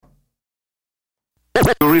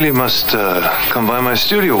really must come by my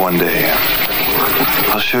studio one day.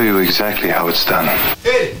 I'll show you exactly how it's done.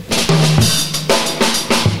 Hey.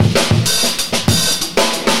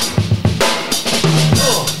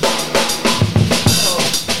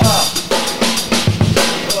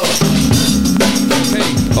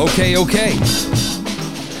 Okay.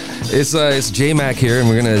 It's J-Mac here, and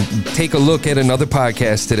we're going to take a look at another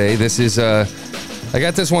podcast today. This is, I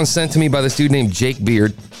got this one sent to me by this dude named Jake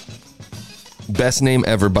Beard. Best name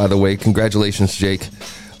ever, by the way. Congratulations, Jake.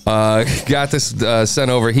 Got this sent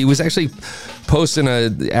over. He was actually posting,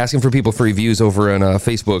 asking for people for reviews over on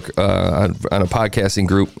Facebook on a podcasting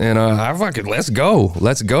group. And I fucking, let's go.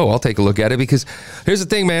 I'll take a look at it, because here's the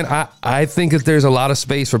thing, man. I think that there's a lot of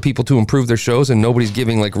space for people to improve their shows, and nobody's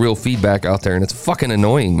giving like real feedback out there. And it's fucking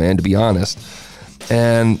annoying, man, to be honest.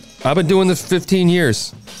 And I've been doing this 15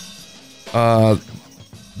 years.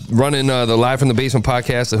 Running the Live from the Basement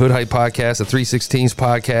podcast, the Hood Hype podcast, the 316s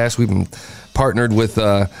podcast. We've been partnered with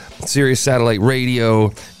Sirius Satellite Radio,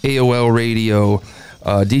 AOL Radio,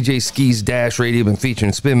 DJ Ski's Dash Radio, been featured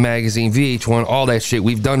in Spin Magazine, VH1, all that shit.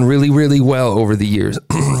 We've done really, really well over the years.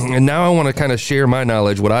 And now I want to kind of share my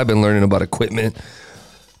knowledge, what I've been learning about equipment,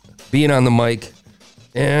 being on the mic,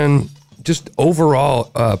 and just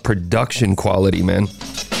overall production quality, man.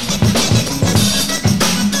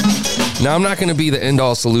 Now, I'm not going to be the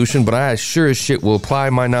end-all solution, but I sure as shit will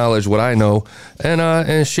apply my knowledge, what I know,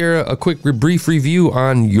 and share a quick, brief review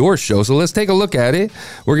on your show. So let's take a look at it.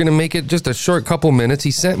 We're going to make it just a short couple minutes.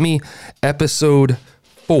 He sent me episode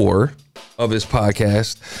 4 of his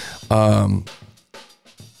podcast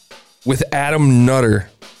with Adam Nutter.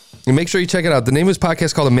 And make sure you check it out. The name of his podcast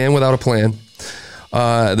is called A Man Without a Plan.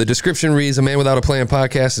 The description reads, A Man Without a Plan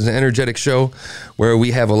podcast is an energetic show where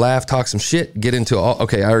we have a laugh, talk some shit, get into all...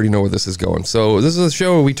 Okay, I already know where this is going. So this is a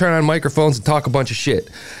show where we turn on microphones and talk a bunch of shit.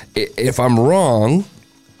 If I'm wrong,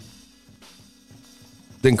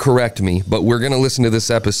 then correct me. But we're going to listen to this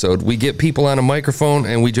episode. We get people on a microphone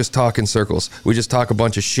and we just talk in circles. We just talk a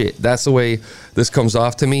bunch of shit. That's the way this comes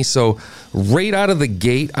off to me. So right out of the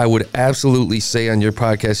gate, I would absolutely say on your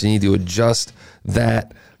podcast, you need to adjust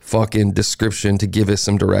that fucking description to give us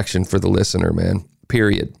some direction for the listener, man.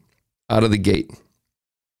 Period. Out of the gate.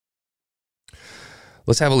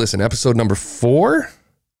 Let's have a listen. Episode number 4.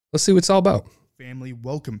 Let's see what it's all about. Family,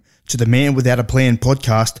 welcome to the Man Without a Plan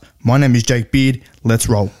podcast. My name is Jake Beard. Let's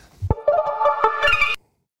roll.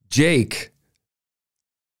 Jake.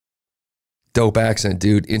 Dope accent,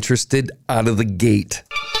 dude. Interested out of the gate.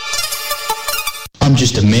 I'm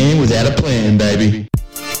just a man without a plan, baby.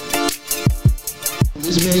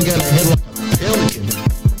 This man got a head like a pelican.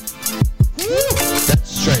 That's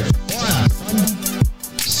straight fire, son.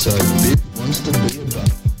 So Biff wants to be a butt.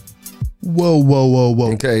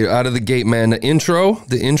 Whoa. Okay, out of the gate, man. The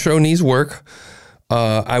intro needs work.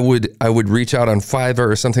 I would reach out on Fiverr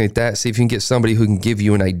or something like that. See if you can get somebody who can give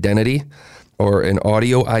you an identity or an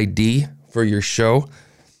audio ID for your show,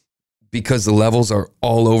 because the levels are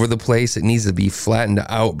all over the place. It needs to be flattened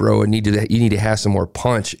out, bro. You need to have some more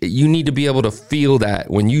punch. You need to be able to feel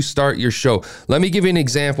that when you start your show. Let me give you an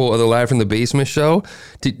example of the Live from the Basement show.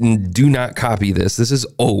 Do not copy this. This is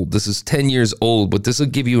old. This is 10 years old, but this will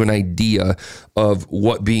give you an idea of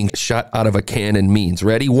what being shot out of a cannon means.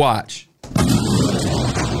 Ready? Watch.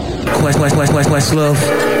 Quest, love,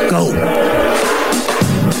 go.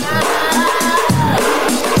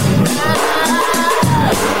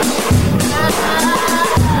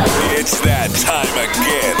 It's that time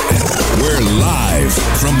again. We're live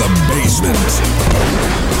from the basement.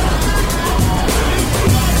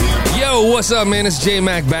 Yo, what's up, man? It's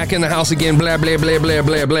J-Mac back in the house again. Blah, blah, blah, blah,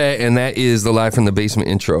 blah, blah. And that is the Live from the Basement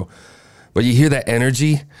intro. But you hear that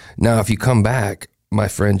energy? Now, if you come back, my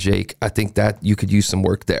friend Jake, I think that you could use some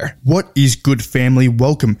work there. What is good, family?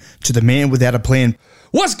 Welcome to the Man Without a Plan.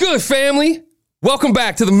 What's good, family? Welcome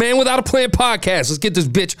back to the Man Without a Plan podcast. Let's get this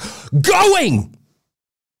bitch going.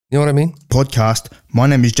 You know what I mean? Podcast. My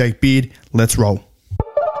name is Jake Beard. Let's roll.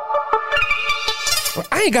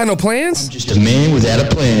 I ain't got no plans. I'm just a man without a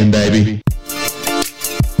plan, baby.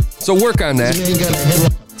 So work on that.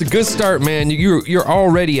 It's a good start, man. You're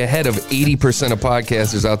already ahead of 80% of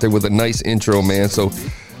podcasters out there with a nice intro, man. So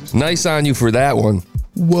nice on you for that one.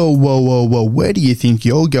 Whoa. Where do you think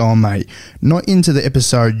you're going, mate? Not into the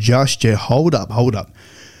episode just yet. Hold up.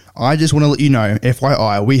 I just want to let you know,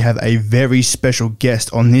 FYI, we have a very special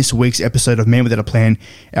guest on this week's episode of Man Without a Plan.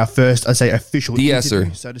 Our first, I'd say, official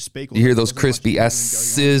de-esser, so to speak. You hear those crispy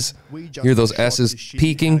S's? You hear those S's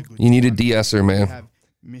peaking? You need a de-esser, man.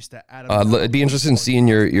 Mr. Adam. I'd be interested in seeing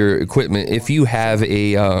your equipment. If you have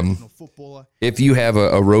a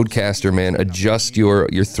Rodecaster, man, adjust your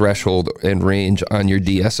threshold and range on your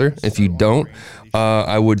de-esser. If you don't,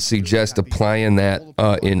 I would suggest applying that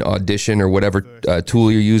in Audition or whatever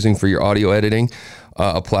tool you're using for your audio editing.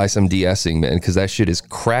 Apply some de-essing, man, because that shit is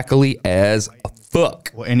crackly as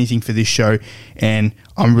fuck. Or anything for this show, and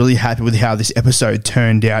I'm really happy with how this episode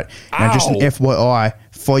turned out. Now, just an FYI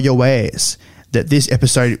for your ass, that this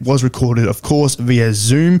episode was recorded, of course, via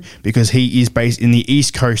Zoom, because he is based in the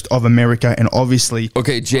East Coast of America, and obviously...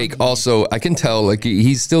 Okay, Jake, also, I can tell, like,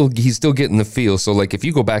 he's still getting the feel, so, like, if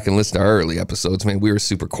you go back and listen to our early episodes, man, we were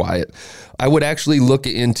super quiet. I would actually look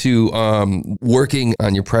into working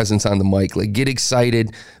on your presence on the mic, like, get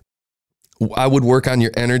excited. I would work on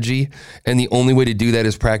your energy, and the only way to do that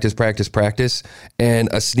is practice, practice, practice, and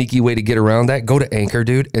a sneaky way to get around that, go to Anchor,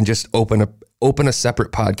 dude, and just open a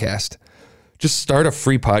separate podcast. Just start a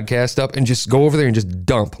free podcast up and just go over there and just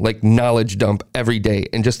dump, like knowledge dump every day,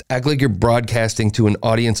 and just act like you're broadcasting to an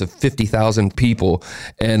audience of 50,000 people,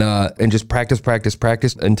 and just practice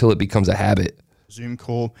until it becomes a habit. Zoom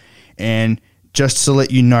call. And just to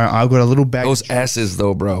let you know, I've got a little bag. Those S's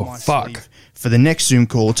though, bro. Fuck. For the next Zoom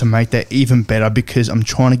call to make that even better, because I'm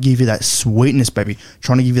trying to give you that sweetness, baby.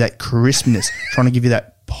 Trying to give you that crispness. Trying to give you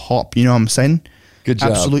that pop. You know what I'm saying? Good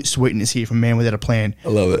job. Absolute sweetness here from Man Without a Plan. I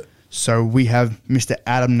love it. So we have Mr.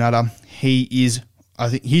 Adam Nutter. He is, I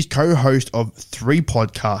think, he's co-host of 3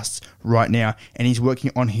 podcasts right now, and he's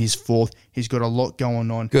working on his 4th. He's got a lot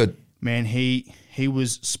going on. Good. Man, he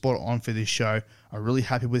was spot on for this show. I'm really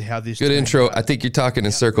happy with how this... Good intro. I think you're talking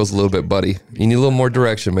in circles a little bit, buddy. You need a little more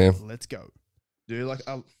direction, man. Let's go. Dude, like,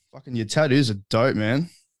 fucking your tattoos are dope, man.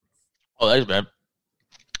 Oh, thanks, man.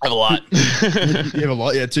 I have a lot. You have a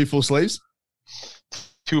lot? Yeah, 2 full sleeves?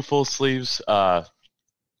 2 full sleeves.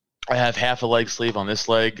 I have half a leg sleeve on this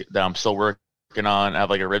leg that I'm still working on. I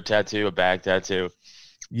have like a rib tattoo, a back tattoo.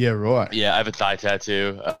 Yeah, right. Yeah, I have a thigh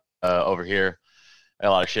tattoo over here. A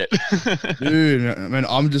lot of shit. Dude, man,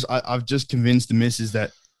 I've just convinced the missus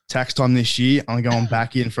that tax time this year, I'm going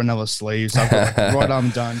back in for another sleeve. So I've got like, right arm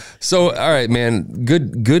done. So, all right, man,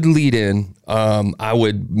 good lead in. I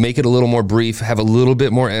would make it a little more brief, have a little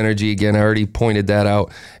bit more energy. Again, I already pointed that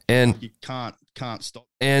out. And you can't stop.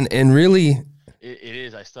 And really... It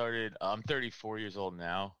is. I'm 34 years old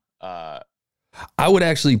now. I would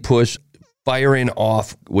actually push firing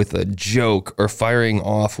off with a joke, or firing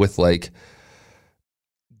off with like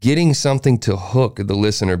getting something to hook the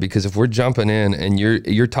listener, because if we're jumping in and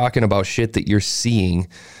you're talking about shit that you're seeing,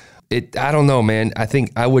 I don't know, man. I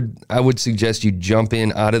think I would suggest you jump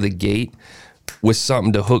in out of the gate with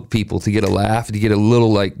something to hook people, to get a laugh, to get a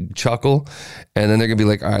little like chuckle, and then they're gonna be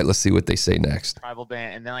like, all right, let's see what they say next. Tribal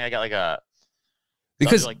band, and then like, I got like a...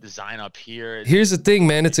 Because like design up here. Here's the thing,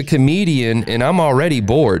 man. It's a comedian, and I'm already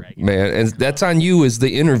bored, man. And that's on you as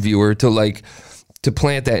the interviewer to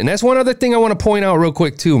plant that. And that's one other thing I want to point out real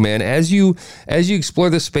quick too, man. As you explore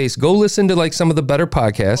this space, go listen to like some of the better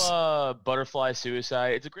podcasts. Butterfly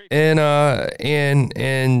Suicide. It's a great. And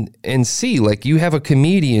see, like, you have a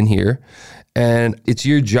comedian here, and it's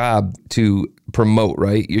your job to promote,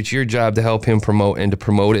 right? It's your job to help him promote and to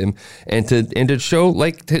promote him and to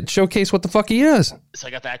showcase what the fuck he is. So I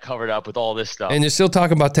got that covered up with all this stuff. And you're still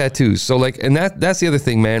talking about tattoos. So like, and that's the other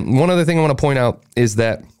thing, man. One other thing I want to point out is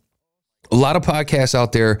that a lot of podcasts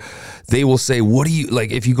out there, they will say, what do you,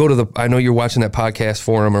 like, if you go to I know you're watching that podcast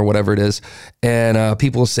forum or whatever it is, and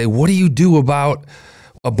people will say, what do you do about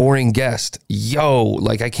a boring guest? Yo,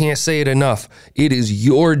 like, I can't say it enough. It is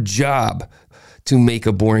your job to make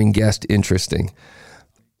a boring guest interesting.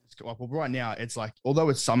 Well, right now, it's like, although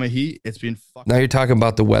it's summer here, it's been fucking... Now you're talking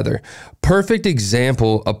about the weather. Perfect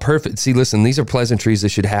example, see, listen, these are pleasantries that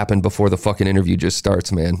should happen before the fucking interview just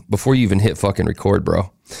starts, man. Before you even hit fucking record,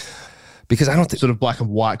 bro. Because I don't think... Sort of black and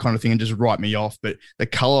white kind of thing and just write me off. But the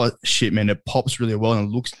color shit, man, it pops really well and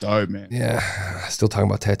it looks dope, man. Yeah, still talking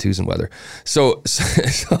about tattoos and weather. So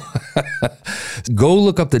go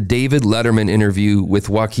look up the David Letterman interview with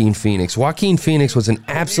Joaquin Phoenix. Joaquin Phoenix was an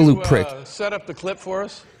absolute prick. Set up the clip for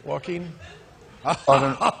us, Joaquin. Are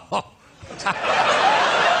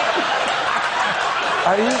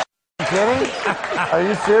you kidding? Are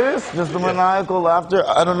you serious? Just the maniacal laughter?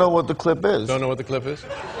 I don't know what the clip is. Don't know what the clip is?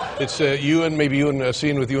 It's maybe you and a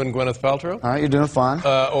scene with you and Gwyneth Paltrow. All right, you're doing fine.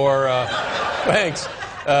 Thanks.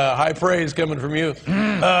 High praise coming from you. Is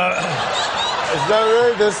that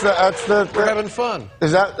really? That's the thing? We're having fun.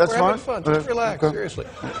 Is that's We're fun? Having fun. Just relax, okay. Seriously.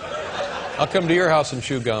 I'll come to your house and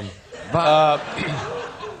chew gum. Okay,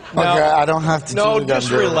 I don't have to chew the gum. No,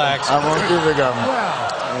 just relax. I won't do the gum. Wow.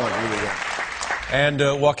 I won't do the gum.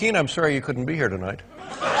 And Joaquin, I'm sorry you couldn't be here tonight.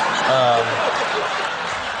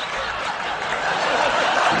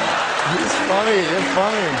 It's funny. It's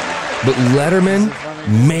funny. But Letterman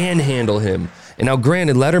manhandle him. And now,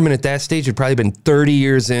 granted, Letterman at that stage had probably been 30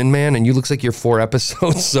 years in, man, and you looks like you're 4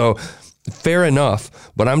 episodes, so fair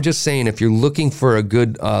enough. But I'm just saying, if you're looking for a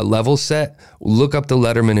good level set, look up the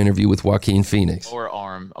Letterman interview with Joaquin Phoenix. Lower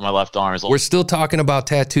arm, on my left arm. We're still talking about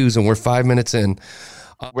tattoos, and we're 5 minutes in.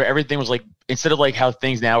 Where everything was like, instead of like how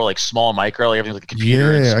things now are like small micro, like everything's like a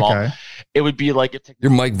computer and small. Okay. It would be like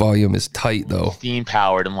your mic volume is tight though, steam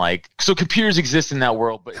powered, and like so computers exist in that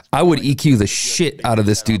world. But I would EQ the shit out of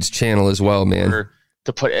this dude's channel as well, man.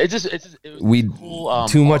 To put it we cool,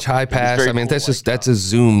 too much high pass. I mean, cool, that's just that's a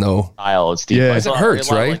zoom though. Style, it's deep. Yeah, it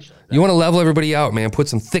hurts, right? You want to level everybody out, man. Put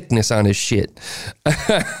some thickness on his shit.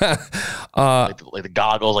 Like the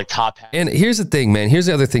goggles, like top hat. And here's the thing, man. Here's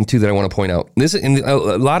the other thing too that I want to point out. This, and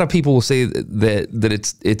a lot of people will say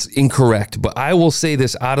that it's incorrect, but I will say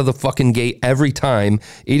this out of the fucking gate every time.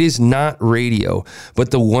 It is not radio, but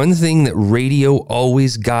the one thing that radio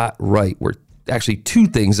always got right were actually 2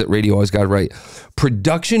 things that radio always got right.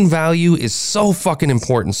 Production value is so fucking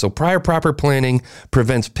important. So prior proper planning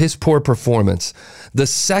prevents piss poor performance. The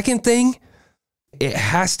second thing, it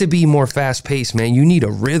has to be more fast paced, man. You need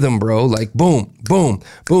a rhythm, bro. Like boom, boom,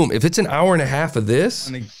 boom. If it's an hour and a half of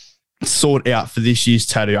this, sort out for this year's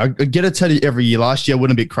tattoo. I get a tattoo every year. Last year I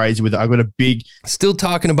went a bit crazy with it. I got a big... Still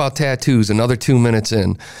talking about tattoos, another 2 minutes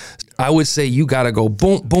in. I would say you got to go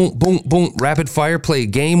boom, boom, boom, boom, rapid fire, play a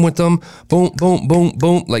game with them. Boom, boom, boom,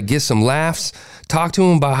 boom, like get some laughs. Talk to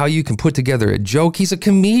him about how you can put together a joke. He's a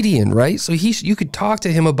comedian, right? So you could talk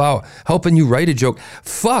to him about helping you write a joke.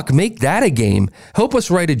 Fuck, make that a game. Help us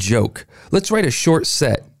write a joke. Let's write a short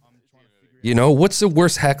set. You know, what's the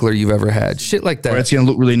worst heckler you've ever had? Shit like that. Where it's going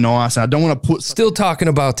to look really nice. And I don't want to put... Still talking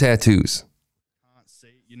about tattoos.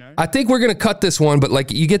 I think we're going to cut this one, but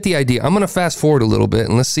like you get the idea. I'm going to fast forward a little bit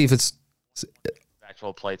and let's see if it's...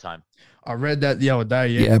 Actual playtime. I read that the other day.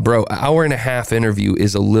 Yeah, bro. An hour and a half interview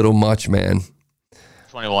is a little much, man.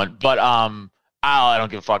 21. But I don't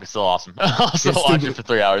give a fuck. It's still awesome. I'll still watch it for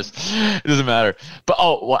 3 hours. It doesn't matter. But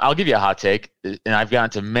I'll give you a hot take. And I've gotten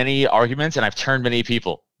into many arguments and I've turned many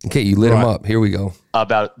people. Okay, you lit them up. Here we go.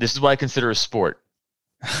 About this is what I consider a sport.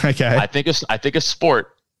 Okay. I think a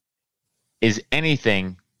sport is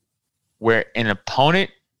anything where an opponent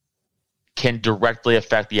can directly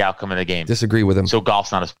affect the outcome of the game. Disagree with him. So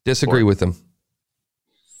golf's not a sport. Disagree with him.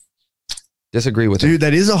 Disagree with him. Dude,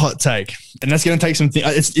 that is a hot take. And that's going to take some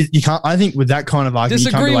you can't, I think with that kind of argument,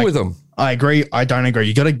 disagree with him. I agree. I don't agree.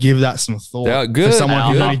 You got to give that some thought. Yeah, good. For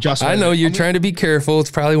someone who only just I know you're trying to be careful.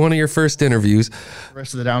 It's probably one of your first interviews. The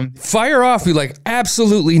rest of the down. Fire off. Be like,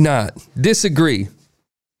 absolutely not. Disagree.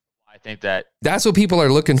 I think that's what people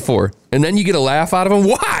are looking for. And then you get a laugh out of them.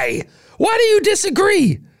 Why? Why do you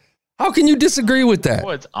disagree? How can you disagree with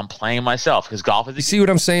that? I'm playing myself because golf is... You see what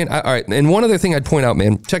I'm saying? All right. And one other thing I'd point out,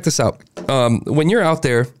 man, check this out. When you're out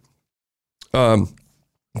there, don't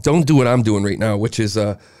do what I'm doing right now, which is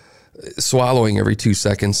swallowing every 2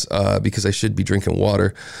 seconds because I should be drinking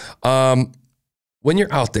water. When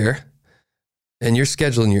you're out there and you're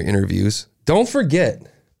scheduling your interviews, don't forget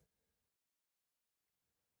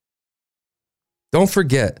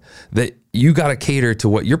that you got to cater to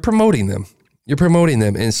what you're promoting them. You're promoting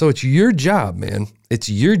them. And so it's your job, man. It's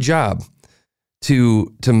your job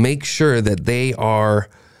to make sure that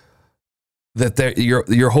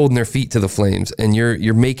you're holding their feet to the flames and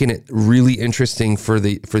you're making it really interesting for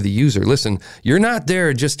the user. Listen, you're not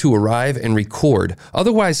there just to arrive and record.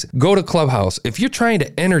 Otherwise, go to Clubhouse. If you're trying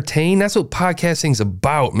to entertain, that's what podcasting's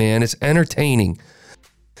about, man. It's entertaining.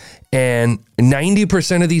 And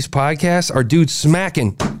 90% of these podcasts are dudes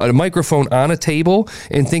smacking a microphone on a table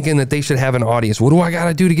and thinking that they should have an audience. What do I got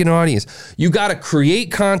to do to get an audience? You got to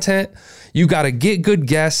create content. You got to get good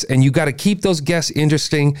guests and you got to keep those guests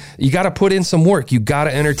interesting. You got to put in some work. You got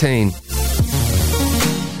to entertain.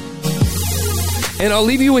 And I'll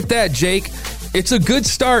leave you with that, Jake. It's a good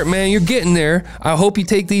start, man. You're getting there. I hope you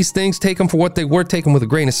take these things, take them for what they were, take them with a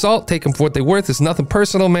grain of salt, take them for what they're worth. It's nothing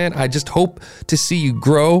personal, man. I just hope to see you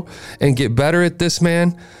grow and get better at this,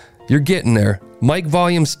 man. You're getting there. Mic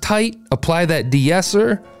volume's tight. Apply that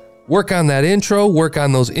de-esser. Work on that intro. Work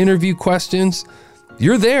on those interview questions.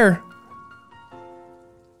 You're there.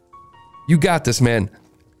 You got this, man.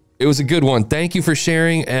 It was a good one. Thank you for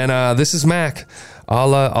sharing. And this is Mac.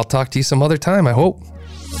 I'll talk to you some other time, I hope.